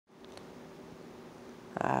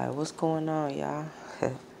Alright, what's going on, y'all?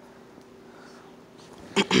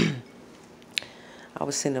 I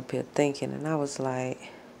was sitting up here thinking, and I was like,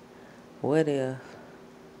 what if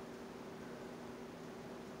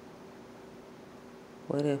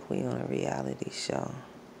we on a reality show?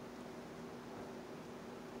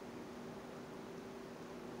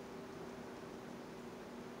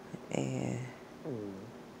 And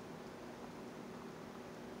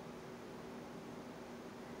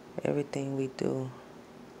everything we do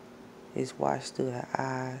is watched through the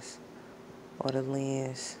eyes or the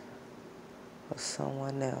lens of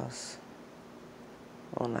someone else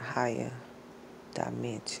on a higher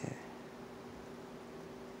dimension,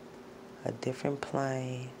 a different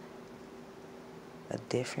plane, a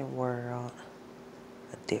different world,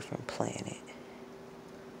 a different planet.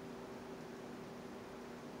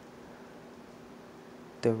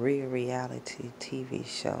 The real reality TV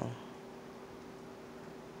show.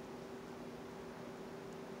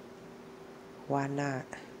 Why not?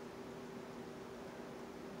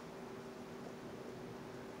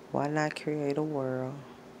 Why not create a world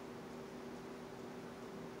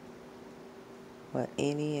where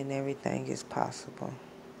any and everything is possible?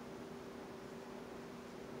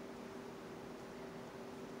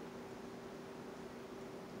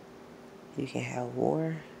 You can have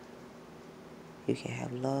war, you can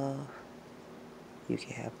have love, you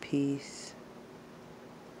can have peace,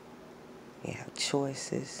 you can have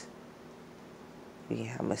choices, you can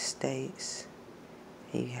have mistakes,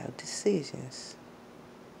 and you can have decisions.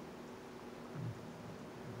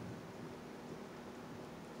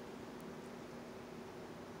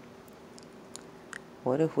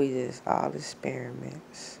 What if we just all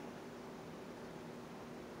experiments,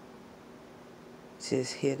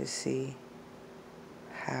 just here to see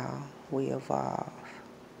how we evolve?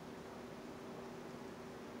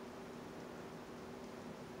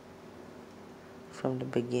 From the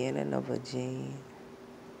beginning of a gene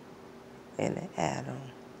and an atom,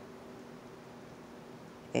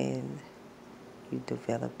 and you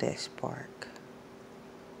develop that spark,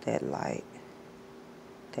 that light,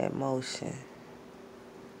 that motion.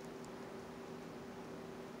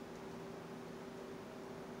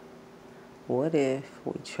 What if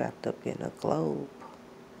we trapped up in a globe?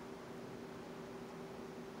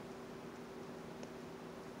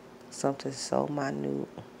 Something so minute.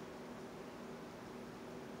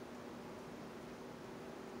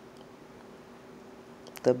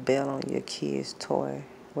 The bell on your kid's toy.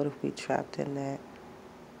 What if we trapped in that?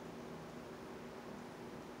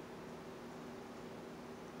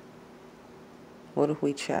 What if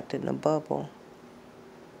we trapped in a bubble?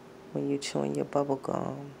 When you chewing your bubble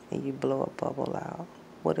gum and you blow a bubble out.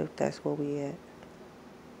 What if that's where we at?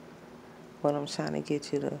 What I'm trying to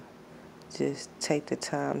get you to just take the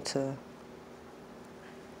time to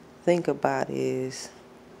think about is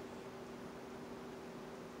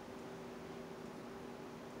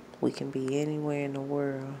we can be anywhere in the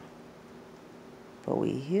world, but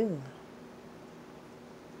we here.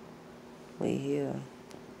 We here.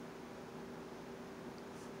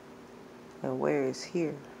 And where is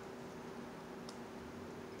here?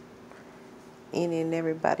 Any and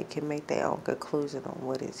everybody can make their own conclusion on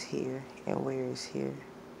what is here and where is here.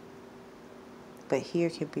 But here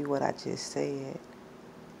can be what I just said.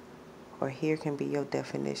 Or here can be your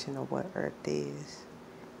definition of what earth is.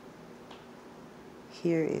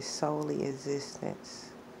 Here is solely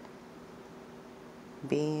existence.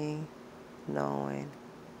 Being, knowing,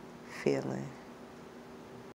 feeling.